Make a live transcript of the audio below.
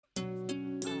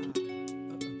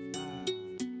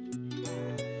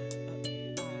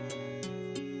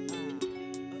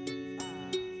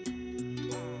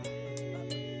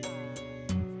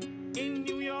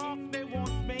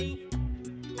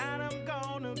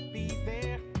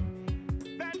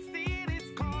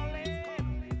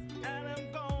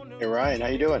Hey Ryan, how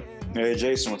you doing? Hey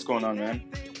Jason, what's going on, man?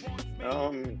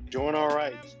 Doing all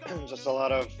right. Just a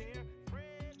lot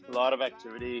of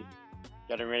activity,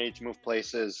 getting ready to move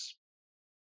places,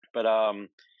 but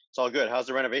it's all good. How's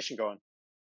the renovation going?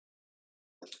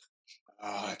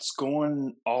 It's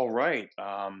going all right.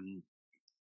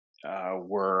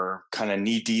 We're kind of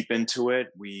knee deep into it.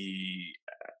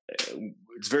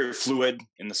 It's very fluid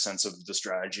in the sense of the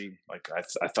strategy. Like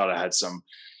I thought I had some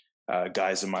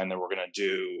guys in mind that we're going to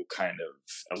do kind of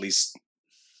at least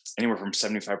anywhere from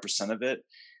 75% of it,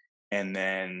 and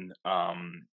then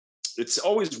it's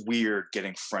always weird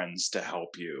getting friends to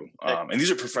help you. They And these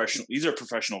are professional. These are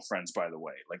professional friends, by the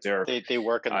way. Like they're they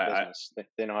work in the I, business.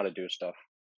 They know how to do stuff.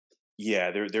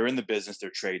 Yeah, they're in the business.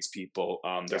 They're tradespeople.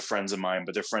 They're Yeah. friends of mine,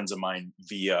 but they're friends of mine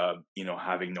via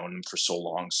having known them for so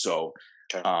long. So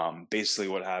Okay. basically,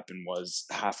 what happened was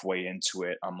halfway into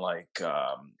it, I'm like,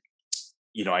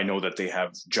 I know that they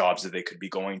have jobs that they could be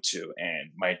going to,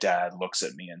 and my dad looks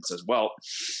at me and says, "Well,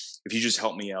 if you just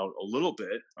help me out a little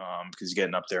bit, because you're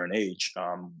getting up there in age,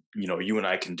 you and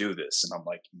I can do this." And I'm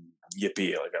like,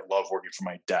 "Yippee!" Like I love working for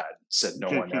my dad. Said no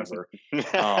one ever.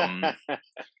 Um,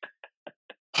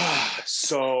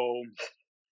 so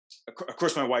of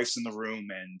course my wife's in the room,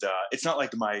 and it's not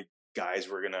like my guys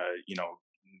were gonna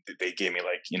they gave me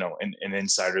like an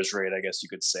insider's rate, I guess you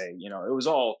could say. It was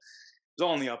all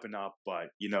in the up and up, but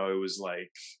it was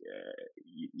like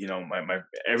my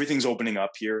everything's opening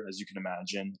up here, as you can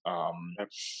imagine. Yep.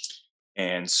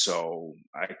 And so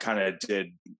I kind of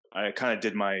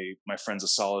did my friends a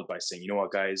solid by saying, you know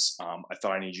what, guys, I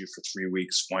thought I need you for 3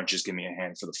 weeks. Why don't you just give me a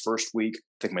hand for the first week? I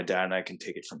think my dad and I can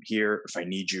take it from here. If I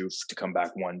need you to come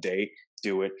back one day,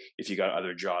 do it. If you got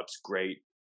other jobs, great.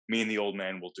 Me and the old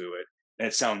man will do it. And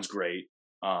it sounds great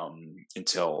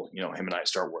until him and I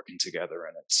start working together,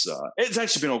 and it's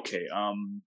actually been okay.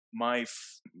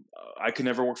 I could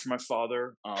never work for my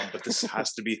father, but this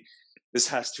has to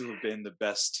have been the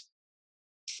best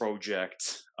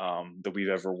project that we've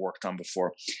ever worked on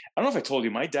before. I don't know if I told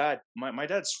you, my dad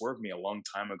swerved me a long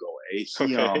time ago.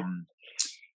 Okay.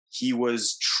 He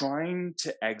was trying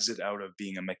to exit out of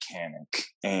being a mechanic,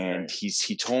 and Right.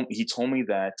 he told me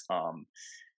that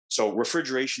so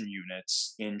refrigeration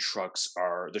units in trucks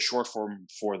are the short form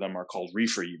for them are called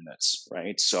reefer units,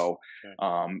 right? So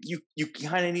Okay. you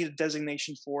kind of need a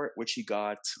designation for it, which he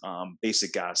got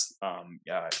basic gas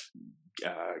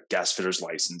fitters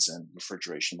license and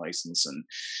refrigeration license and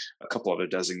a couple other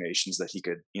designations that he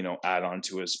could add on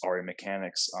to his RA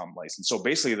mechanics license. So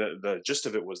basically the gist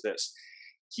of it was this: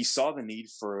 he saw the need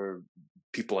for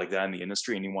people like that in the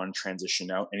industry, and he wanted to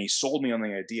transition out, and he sold me on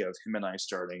the idea of him and I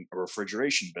starting a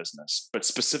refrigeration business, but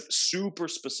super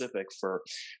specific for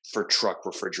truck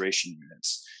refrigeration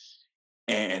units.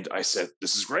 And I said,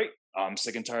 this is great. I'm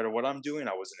sick and tired of what I'm doing.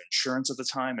 I was in insurance at the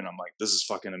time, and I'm like, this is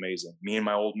fucking amazing. Me and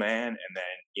my old man, and then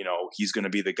he's going to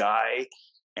be the guy.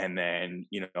 And then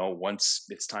once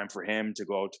it's time for him to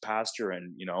go out to pasture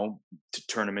and to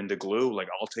turn him into glue, like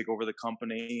I'll take over the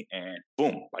company, and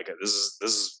boom, like this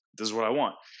is what I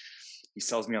want. He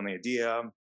sells me on the idea.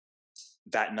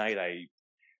 That night, I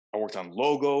worked on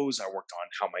logos. I worked on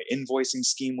how my invoicing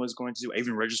scheme was going to do. I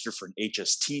even registered for an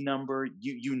HST number.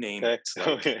 You name Okay. it. Like,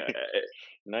 Okay.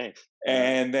 Nice. Nice.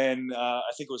 and then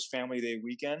I think it was Family Day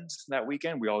weekend. That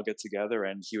weekend, we all get together,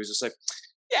 and he was just like,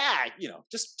 "Yeah,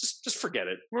 just forget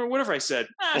it. Whatever I said,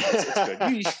 it's good."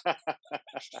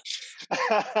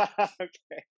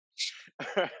 Okay.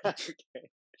 Okay.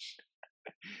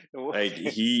 Like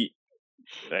he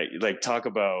like talk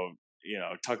about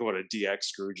a DX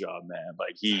screw job, man.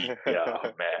 Like yeah,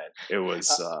 man, it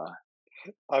was.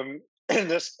 I'm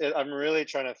I'm really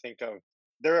trying to think of.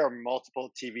 There are multiple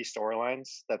TV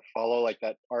storylines that follow like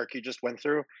that arc you just went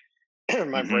through.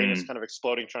 My brain is Mhm. kind of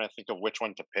exploding trying to think of which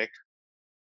one to pick.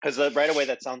 Because right away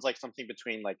that sounds like something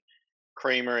between like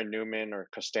Kramer and Newman or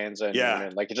Costanza and Yeah.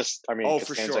 Newman. Like it just, I mean, Oh,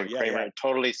 for Costanza sure. and Yeah, Kramer. yeah. It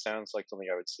totally sounds like something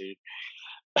I would see.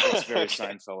 It's very Okay.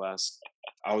 Seinfeld-esque.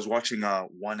 I was watching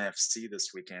One FC this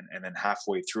weekend, and then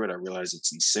halfway through it, I realized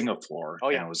it's in Singapore, Oh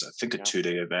and yeah, it was, I think, a yeah.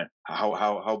 2-day event.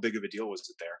 How big of a deal was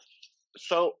it there?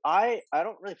 So I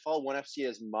don't really follow One FC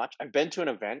as much. I've been to an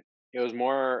event. It was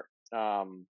more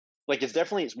like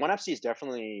it's One FC is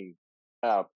definitely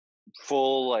uh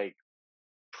full like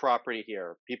property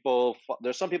here.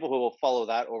 There's some people who will follow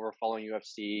that over following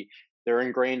UFC. They're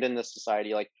ingrained in this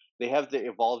society. Like they have the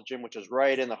Evolve gym, which is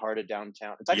right in the heart of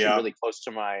downtown. It's actually Yeah. really close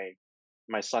to my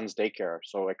son's daycare,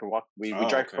 so I can walk. We Oh,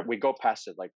 drive, okay. we go past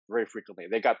it like very frequently.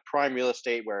 They got prime real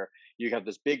estate where you have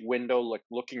this big window, like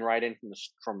looking right in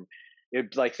from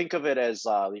it. Like think of it as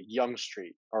Young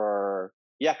Street or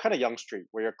yeah, kind of Young Street,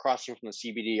 where you're crossing from the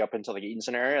CBD up into like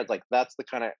Eatonson area. It's like that's the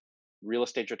kind of real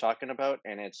estate you're talking about,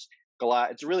 and it's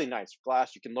glass. It's really nice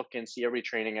glass. You can look and see every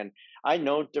training. And I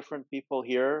know different people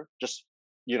here. Just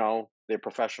they're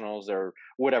professionals. They're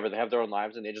whatever. They have their own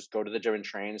lives, and they just go to the gym and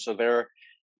train. So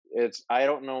I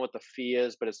don't know what the fee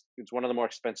is, but it's one of the more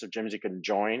expensive gyms you can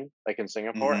join, like in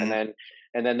Singapore. Mm-hmm.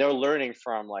 And then they're learning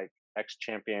from like ex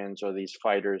champions or these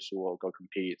fighters who will go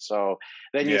compete. So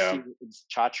then you see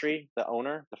Chatri, the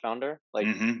owner, the founder, like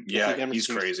yeah, he's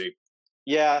crazy.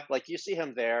 Yeah, like you see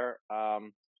him there.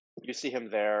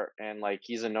 And like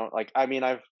he's a known. Like I mean,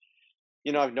 I've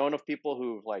known of people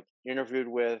who've like interviewed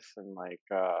with and like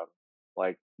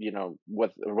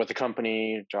with the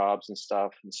company jobs and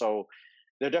stuff. And so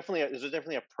there's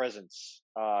definitely a presence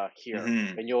here,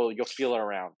 and you'll feel it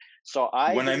around. So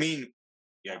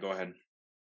go ahead.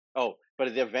 Oh,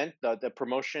 but the event, the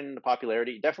promotion, the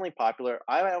popularity, definitely popular.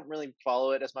 I don't really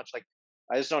follow it as much. Like,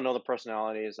 I just don't know the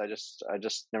personalities. I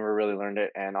just never really learned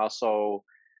it. And also,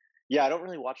 yeah, I don't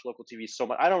really watch local TV so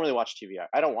much. I don't really watch TV.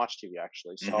 I don't watch TV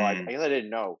actually. So I guess I didn't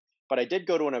know. But I did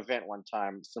go to an event one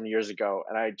time some years ago,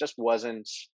 and I just wasn't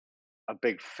a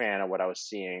big fan of what I was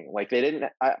seeing. Like they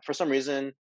didn't, for some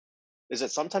reason, is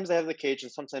it sometimes they have the cage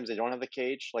and sometimes they don't have the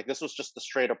cage. Like this was just the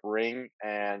straight up ring,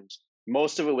 and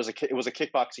most of it was it was a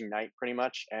kickboxing night pretty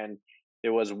much, and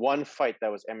there was one fight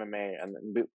that was MMA, and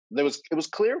it was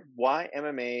clear why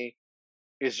MMA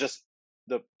is just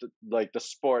the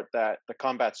sport, that the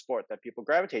combat sport that people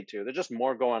gravitate to. There's just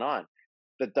more going on.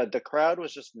 The crowd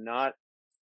was just not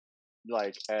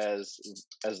like as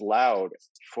loud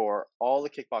for all the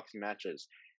kickboxing matches,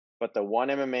 but the one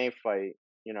MMA fight,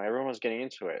 everyone was getting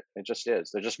into it. It just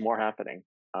is. There's just more happening.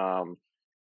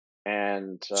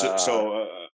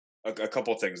 A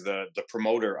couple of things. The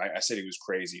promoter, I said he was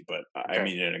crazy, but I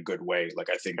mean it in a good way. Like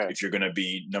I think if you're going to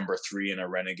be number 3 in a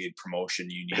Renegade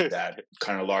promotion, you need that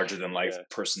kind of larger than life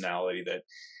personality that,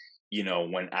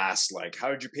 when asked like, how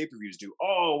did your pay-per-views do?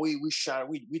 Oh, we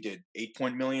did 8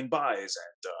 million buys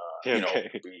and,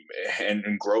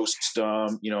 and grossed,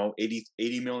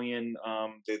 80 million.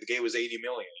 The game was 80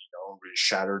 million,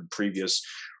 shattered previous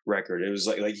record. It was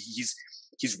like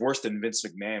he's worse than Vince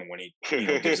McMahon when he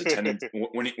gives attendance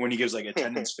when he gives like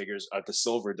attendance figures at the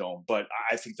Silver Dome. But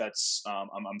I think that's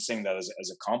I'm saying that as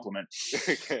a compliment.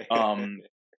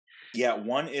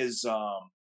 One is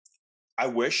I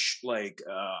wish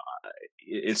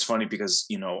it's funny because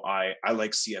I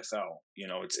like CFL.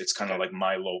 It's kind of like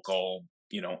my local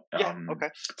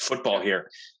football here.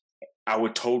 I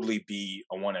would totally be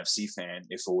a ONE FC fan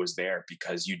if it was there,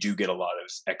 because you do get a lot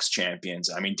of ex-champions.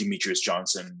 I mean, Demetrius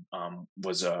Johnson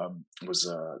was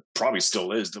probably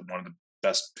still is one of the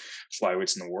best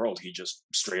flyweights in the world. He just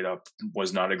straight up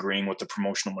was not agreeing with the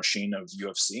promotional machine of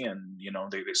UFC, and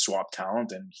they swapped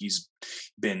talent, and he's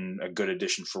been a good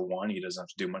addition for ONE. He doesn't have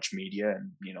to do much media,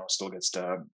 and still gets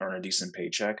to earn a decent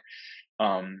paycheck.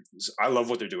 I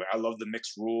love what they're doing. I love the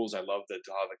mixed rules. I love the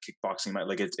kickboxing.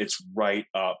 Like it's right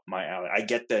up my alley. I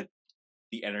get that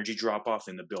the energy drop off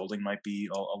in the building might be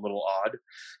a little odd,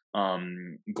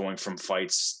 going from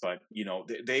fights, but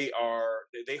they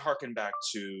harken back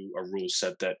to a rule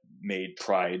set that made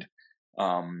Pride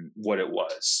what it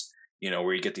was.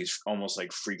 Where you get these almost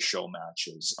like freak show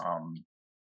matches.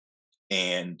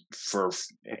 And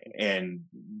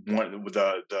one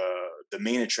the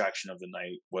main attraction of the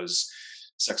night was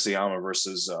Sexyama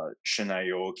versus Shin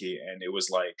Aoki, and it was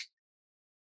like,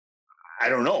 I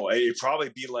don't know. It'd probably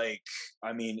be like,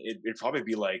 it'd probably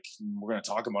be like, we're going to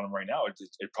talk about him right now.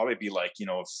 It'd probably be like,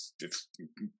 if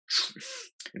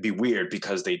it'd be weird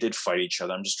because they did fight each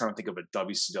other. I'm just trying to think of a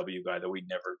WCW guy that we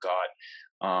never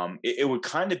got. It would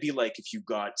kind of be like if you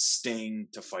got Sting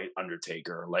to fight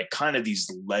Undertaker, like kind of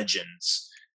these legends,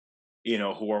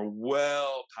 who are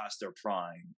well past their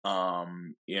prime,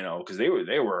 because they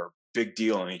were a big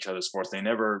deal in each other's sports. They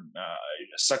never,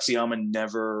 Sexyama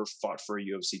never fought for a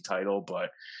UFC title,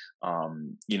 but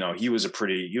he was a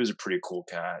pretty cool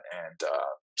cat, and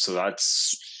so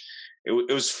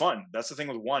it was fun. That's the thing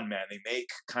with ONE, man. They make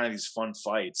kind of these fun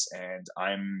fights, and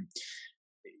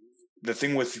the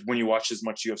thing with when you watch as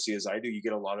much UFC as I do, you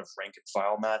get a lot of rank and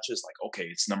file matches. Like, okay,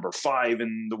 it's number 5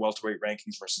 in the welterweight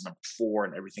rankings versus number 4,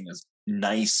 and everything is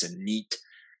nice and neat.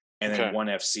 And then ONE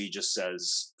FC just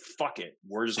says, fuck it.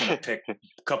 We're just going to pick a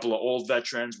couple of old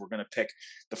veterans. We're going to pick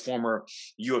the former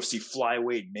UFC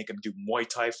flyweight and make them do Muay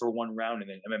Thai for one round and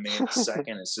then MMA in the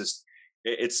second. It's just,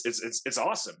 it's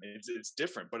awesome. It's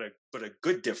different, but a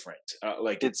good different.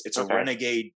 It's a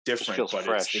renegade different, but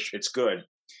it's good.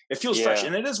 It feels fresh,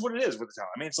 and it is what it is with the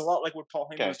talent. I mean, it's a lot like what Paul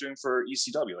Heyman was doing for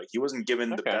ECW. Like he wasn't given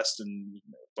the best,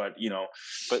 but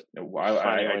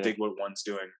I dig what ONE's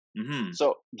doing. Mm-hmm.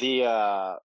 So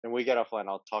the and we get offline,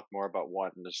 I'll talk more about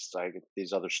one and just like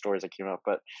these other stories that came up.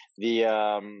 But the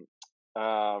um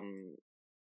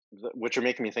what you're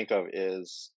making me think of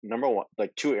is number one,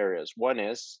 like two areas. One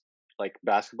is like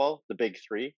basketball, the big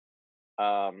three.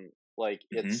 Like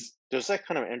Hmm. there's that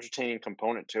kind of entertaining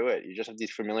component to it. You just have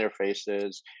these familiar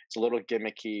faces. It's a little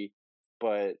gimmicky,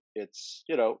 but it's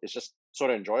it's just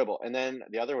sort of enjoyable. And then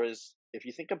the other was if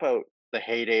you think about the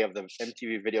heyday of the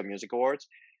MTV Video Music Awards,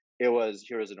 it was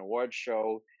here was an award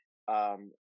show.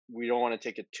 Um, we don't want to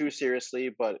take it too seriously,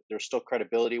 but there's still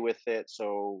credibility with it.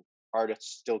 So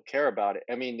artists still care about it.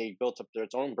 I mean, they built up their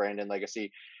own brand and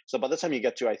legacy. So by the time you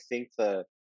get to, I think the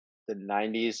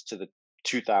 90s to the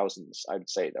 2000s, I'd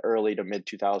say the early to mid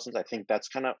 2000s, I think that's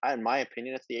kind of, in my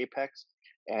opinion, it's the apex.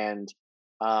 And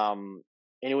um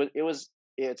and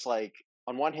it's like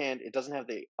on one hand it doesn't have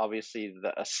the obviously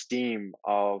the esteem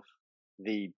of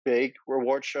the big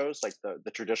reward shows like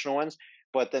the traditional ones,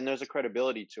 but then there's a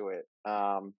credibility to it.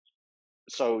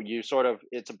 So you sort of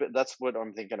it's a bit that's what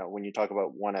I'm thinking of when you talk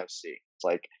about one FC. It's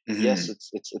like yes, Hmm.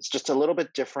 it's just a little bit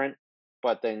different,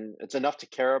 but then it's enough to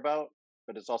care about,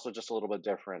 but it's also just a little bit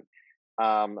different.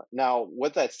 Now,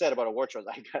 with that said about award shows,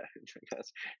 I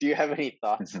guess, do you have any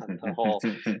thoughts on the whole,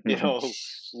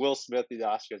 Will Smith, the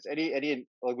Oscars? Any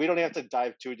like we don't have to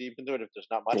dive too deep into it if there's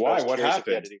not much, but I Why? was What curious if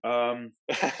you had happened?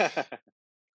 any.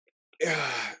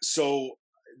 So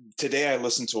today I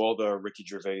listened to all the Ricky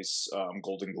Gervais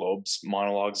Golden Globes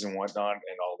monologues and whatnot,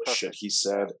 and all the shit Perfect. he Yeah.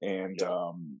 said. And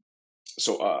Yeah.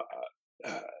 so uh,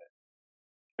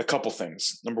 a couple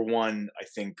things. Number one, I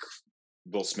think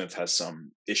Will Smith has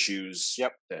some issues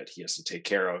Yep. that he has to take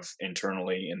care of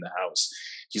internally in the house.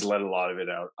 He's let a lot of it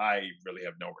out. I really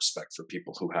have no respect for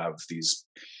people who have these.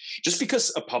 Just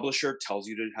because a publisher tells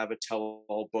you to have a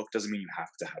tell-all book doesn't mean you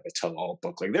have to have a tell-all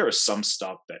book. Like there is some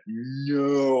stuff that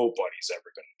nobody's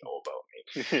ever going to know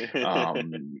about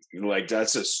me. Like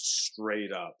that's just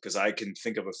straight up because I can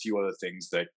think of a few other things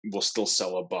that will still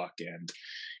sell a buck and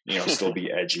still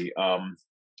be edgy.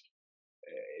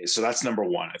 So that's number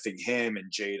one. I think him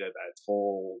and Jada, that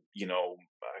whole,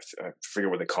 I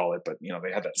forget what they call it, but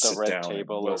they had that The sit red down and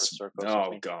table Will or the Smith. circle or Oh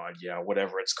something. God, yeah,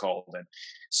 whatever it's called. And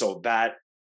so that,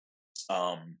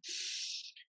 um,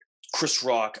 Chris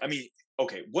Rock. I mean,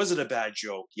 okay, was it a bad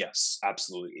joke? Yes,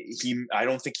 absolutely. I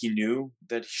don't think he knew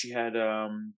that she had,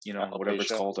 whatever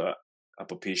it's Alopecia. called,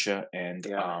 alopecia, and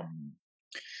Yeah.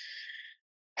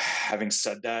 having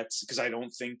said that, because I don't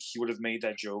think he would have made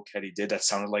that joke had he did. That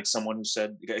sounded like someone who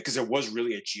said, because it was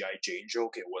really a GI Jane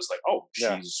joke. It was like, oh,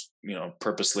 Yeah. she's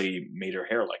purposely made her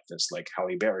hair like this, like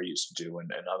Halle Berry used to do, and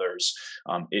others.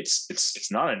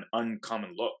 It's not an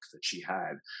uncommon look that she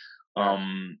had. Yeah.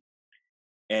 Um,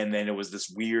 and then it was this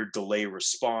weird delay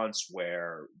response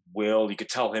where you could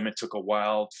tell him it took a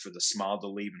while for the smile to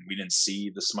leave, and we didn't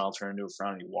see the smile turn into a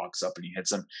frown. He walks up and he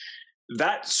hits him.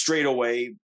 That straight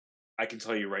away, I can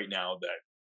tell you right now that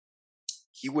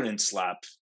he wouldn't slap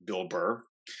Bill Burr.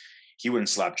 He wouldn't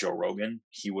slap Joe Rogan.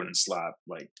 He wouldn't slap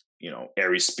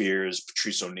Ari Spears,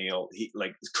 Patrice O'Neill. He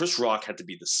like Chris Rock had to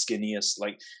be the skinniest.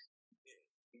 Like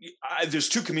there's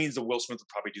two comedians that Will Smith would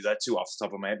probably do that to off the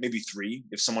top of my head. Maybe three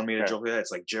if someone made a Okay. joke like that.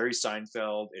 It's like Jerry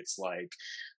Seinfeld. It's like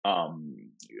um,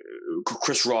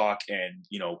 Chris Rock and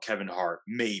Kevin Hart.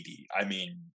 Maybe. I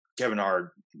mean, Kevin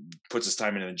Hart puts his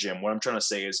time in the gym. What I'm trying to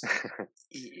say is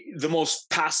the most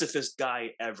pacifist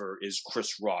guy ever is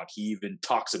Chris Rock. He even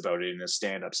talks about it in his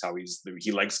stand-ups how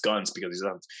he likes guns because he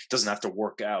doesn't have to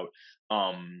work out.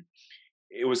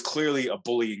 It was clearly a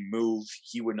bullying move.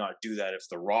 He would not do that if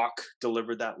The Rock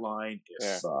delivered that line.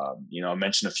 Yeah. If I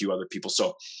mentioned a few other people,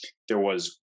 so there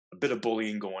was a bit of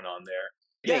bullying going on there.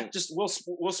 Yeah, Thing. just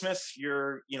Will Smith.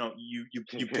 You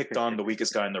picked on the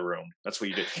weakest guy in the room. That's what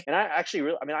you did. And I actually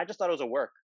really, I mean, I just thought it was a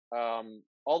work,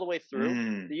 all the way through,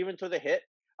 Mm, even through the hit.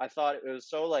 I thought it was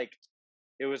so like,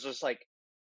 it was just like,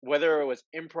 whether it was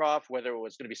improv, whether it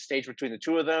was going to be staged between the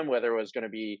two of them, whether it was going to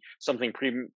be something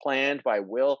pre-planned by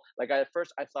Will. Like at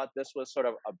first, I thought this was sort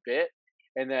of a bit,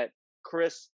 and that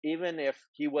Chris, even if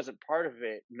he wasn't part of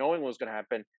it, knowing what was going to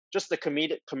happen, just the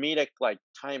comedic like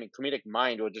timing, comedic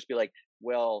mind would just be like,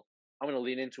 well, I'm going to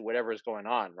lean into whatever is going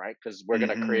on, right? Because we're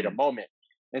going to create a hmm. moment.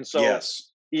 And so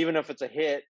Yes. even if it's a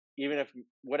hit, even if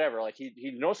whatever, like he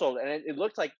knows so, and it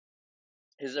looked like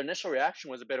his initial reaction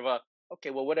was a bit of a okay,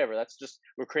 well, whatever. That's just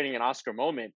we're creating an Oscar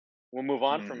moment. We'll move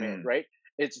on from it, Hmm. right?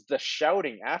 It's the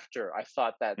shouting after I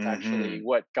thought that's actually Hmm.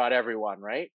 what got everyone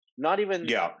right. Not even,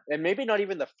 Yeah. and maybe not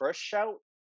even the first shout,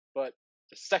 but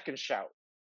the second shout.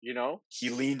 You know, He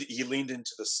leaned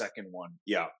into the second one.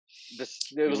 Yeah.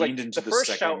 this it He was like leaned into the the first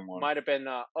shout second one. might have been,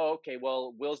 oh, okay,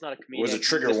 well, Will's not a It was a comedian. He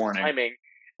trigger missed the warning. timing,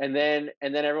 and then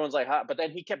everyone's like, huh? But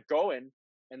then he kept going,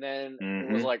 and then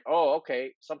it was Mm-hmm. like, oh,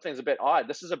 okay, something's a bit odd.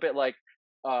 This is a bit like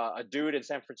a dude in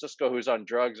San Francisco who's on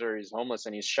drugs or he's homeless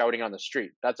and he's shouting on the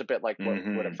street. That's a bit like what it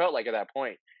Mm-hmm. felt like at that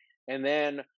point. And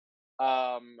then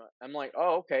I'm like,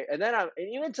 oh, okay. And then and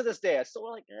even to this day, I still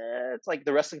like, it's like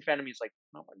the wrestling fan of me is like,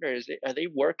 I wonder, are they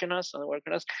working us? Are they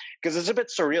working us? Because it's a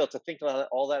bit surreal to think about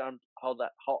all that on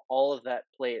how all of that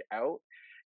played out.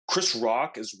 Chris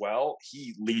Rock as well.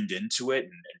 He leaned into it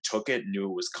and took it, knew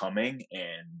it was coming,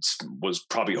 and was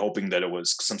probably hoping that it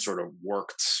was some sort of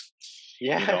worked,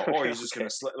 Yeah. or he's just Okay.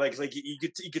 gonna like you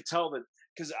could tell that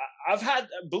because I've had,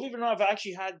 believe it or not, I've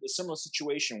actually had a similar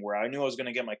situation where I knew I was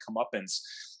gonna get my comeuppance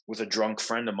with a drunk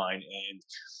friend of mine, and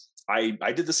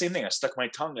I did the same thing. I stuck my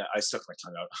tongue out. I stuck my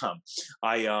tongue out.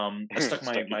 I stuck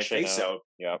Stuck your my chin face out. out,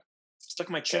 Yeah. stuck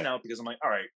my chin Okay. out because I'm like, all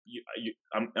right,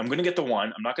 I'm going to get the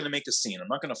one. I'm not going to make a scene. I'm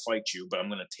not going to fight you, but I'm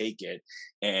going to take it.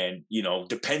 And,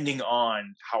 depending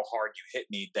on how hard you hit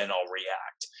me, then I'll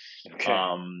react.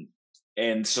 Okay.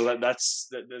 And so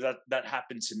that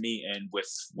happened to me. And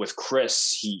with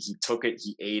Chris, he took it,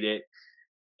 he ate it.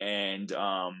 And,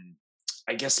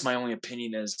 I guess my only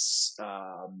opinion is,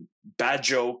 bad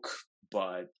joke,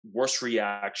 but worse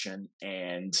reaction.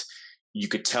 And you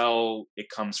could tell it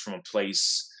comes from a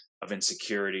place of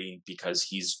insecurity because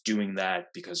he's doing that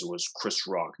because it was Chris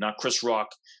Rock, not Chris Rock,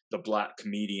 the black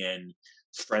comedian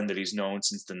friend that he's known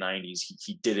since the 90s.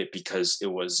 He did it because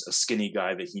it was a skinny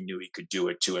guy that he knew he could do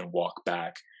it to and walk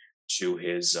back to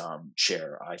his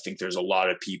chair. I think there's a lot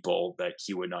of people that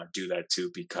he would not do that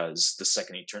to because the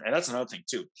second he turned, and that's another thing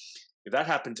too. If that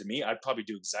happened to me, I'd probably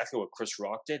do exactly what Chris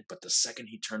Rock did. But the second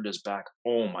he turned his back,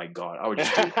 oh my god, I would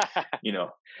just do, you know,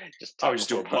 Just I would top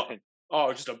just of do the a Bob. line.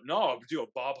 Oh, just a no. I would do a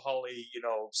Bob Holly,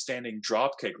 standing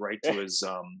drop kick right to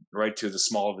the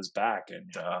small of his back, and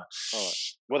Oh,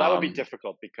 well, that would be um,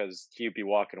 difficult because he'd be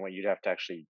walking away. You'd have to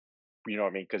actually, you know what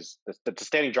I mean? Because the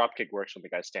standing drop kick works when the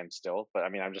guy stands still. But I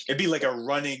mean, I'm just it'd be like getting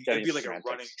into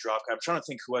semantics. drop. I'm trying to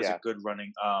think who has a Yeah, good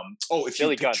running. Oh, if you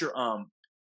Billy Gunn. picture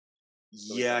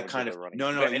Billy yeah, Gunn would kind give of. a running. No,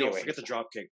 But you know, forget anyways, the drop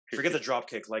kick. Forget the drop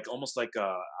kick. Like almost like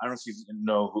I don't know if you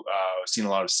who seen a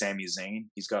lot of Sami Zayn.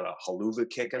 He's got a haluva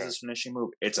kick as okay. his finishing move.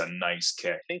 It's a nice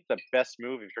kick. I think the best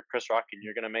move if you're Chris Rock and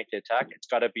you're gonna make the attack, it's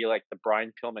got to be like the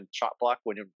Brian Pillman chop block.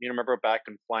 When you remember back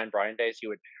in Flying Brian days, he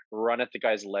would run at the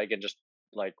guy's leg and just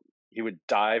like he would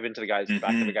dive into the guy's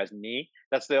back of the Hmm. guy's knee.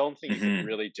 That's the only thing you could Hmm.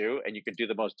 really do, and you could do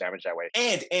the most damage that way.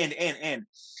 And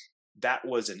that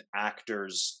was an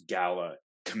actors gala.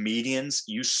 Comedians,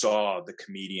 you saw the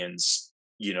comedians,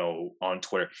 on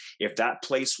Twitter. If that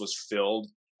place was filled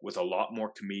with a lot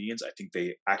more comedians, I think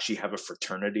they actually have a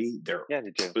fraternity. Yeah, they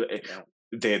do. Yeah.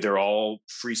 They're all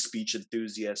free speech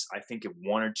enthusiasts. I think if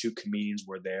one or two comedians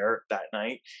were there that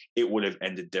night, it would have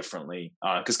ended differently.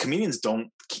 Because comedians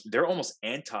they're almost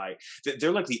anti.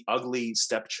 They're like the ugly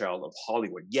stepchild of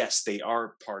Hollywood. Yes, they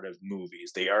are part of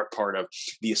movies. They are part of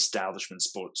the establishment,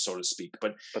 so to speak.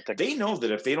 But But they know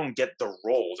that if they don't get the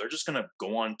role, they're just gonna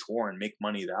go on tour and make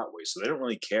money that way. So they don't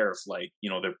really care if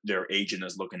their agent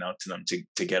is looking out to them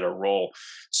to get a role.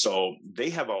 So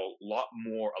they have a lot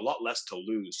less to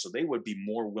lose. So they would be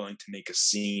more willing to make a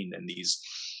scene than these,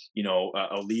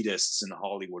 elitists in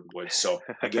Hollywood would. So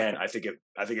again, I think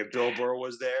if Bill Burr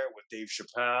was there with Dave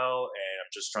Chappelle, and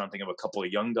I'm just trying to think of a couple of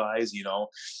young guys,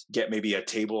 get maybe a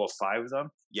table of 5 of them.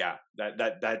 Yeah,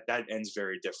 that ends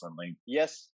very differently.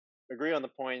 yes, agree on the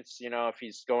points. If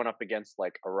he's going up against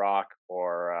like a Rock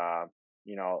or a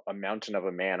mountain of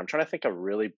a man, I'm trying to think of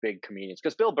really big comedians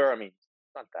because Bill Burr, I mean,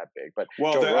 not that big, but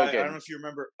Well, Joe I don't know Rogan. if you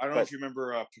remember. I don't know But if you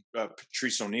remember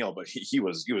Patrice O'Neill, but he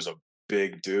was a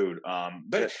big dude. But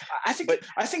but I think but so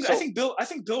I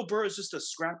think Bill Burr is just a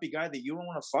scrappy guy that you don't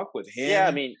want to fuck with yeah, I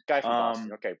him. mean, guy from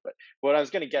Boston. Okay, but what I was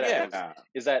going to get at was Yeah.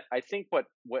 is that I think what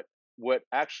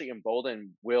actually emboldened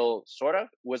Will sort of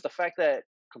was the fact that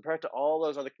compared to all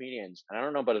those other comedians, and I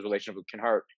don't know about his relationship with Kevin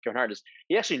Hart is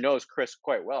he actually knows Chris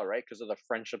quite well, right? Because of the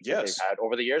friendships that they've Yes. had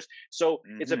over the years. So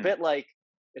Hmm. it's a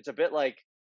bit like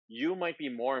you might be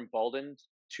more emboldened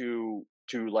to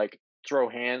like throw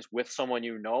hands with someone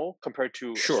compared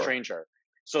to a Sure. stranger.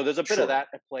 So there's a bit of Sure. that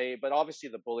at play, but obviously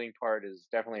the bullying part is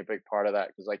definitely a big part of that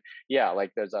because, like, yeah,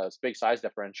 like there's a big size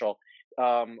differential.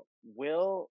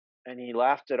 Will and he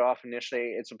laughed it off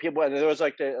initially. And some people, and there was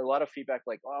like a lot of feedback,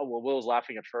 like, "Oh, well, Will's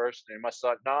laughing at first, and he must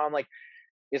have thought." No, I'm like,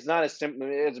 it's not as simple.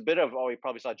 It's a bit of, oh, he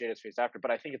probably saw Jada's face after,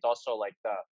 but I think it's also like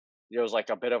there was like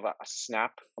a bit of a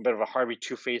snap, a bit of a Harvey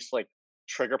Two Face like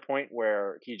trigger point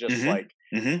where he just Hmm. like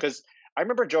Hmm. because I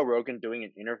remember Joe Rogan doing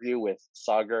an interview with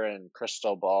Sagar and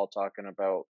Crystal Ball talking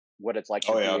about what it's like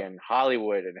to Oh be yeah. in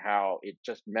Hollywood and how it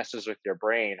just messes with your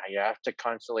brain. How you have to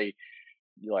constantly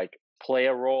like play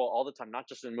a role all the time, not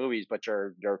just in movies, but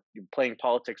you're playing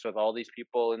politics with all these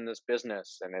people in this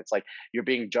business, and it's like you're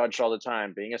being judged all the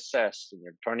time, being assessed, and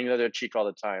you're turning the other cheek all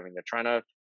the time, and you're trying to.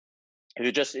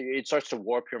 It starts to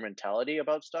warp your mentality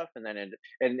about stuff, and then and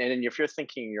if you're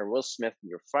thinking you're Will Smith, and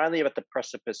you're finally at the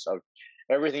precipice of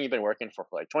everything you've been working for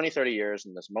like 20, 30 years,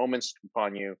 and this moment's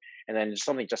upon you, and then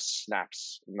something just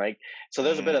snaps, like, so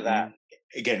there's a bit of that.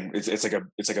 Again, it's like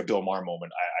a Bill Maher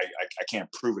moment. I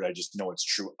can't prove it. I just know it's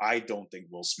true. I don't think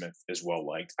Will Smith is well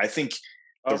liked. I think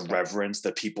the reverence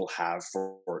that people have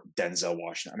for Denzel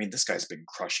Washington. I mean, this guy's been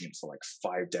crushing it for like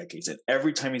 5 decades, and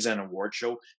every time he's at an award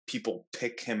show, people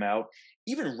pick him out,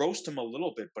 even roast him a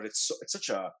little bit. But it's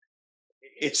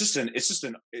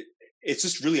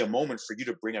just really a moment for you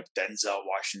to bring up Denzel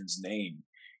Washington's name.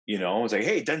 You know, it's like,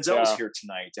 hey, Denzel's here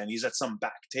tonight, and he's at some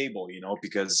back table, you know,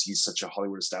 because he's such a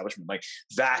Hollywood establishment. Like,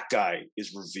 that guy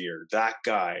is revered. That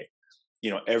guy,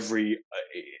 you know,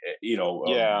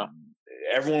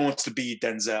 everyone wants to be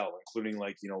Denzel, including,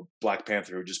 like, you know, Black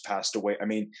Panther, who just passed away. I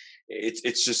mean,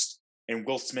 it's just, and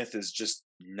Will Smith is just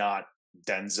not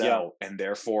Denzel, and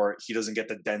therefore he doesn't get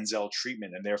the Denzel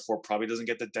treatment, and therefore probably doesn't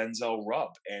get the Denzel rub.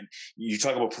 And you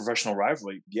talk about professional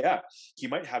rivalry, he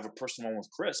might have a personal one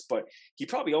with Chris, but he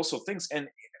probably also thinks, and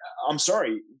I'm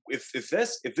sorry, if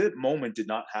that moment did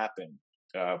not happen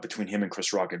between him and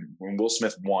Chris Rock, and when Will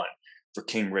Smith won for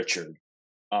King Richard,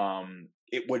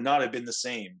 it would not have been the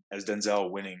same as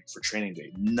Denzel winning for Training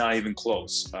Day. Not even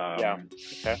close.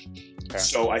 Okay.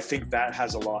 So I think that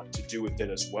has a lot to do with it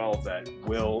as well, that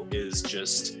Will is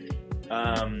just,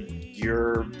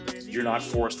 you're not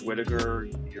Forrest Whitaker,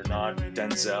 you're not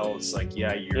Denzel. It's like,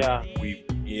 you're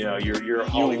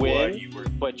Hollywood. You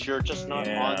win, but you're just not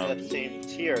on that same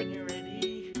tier.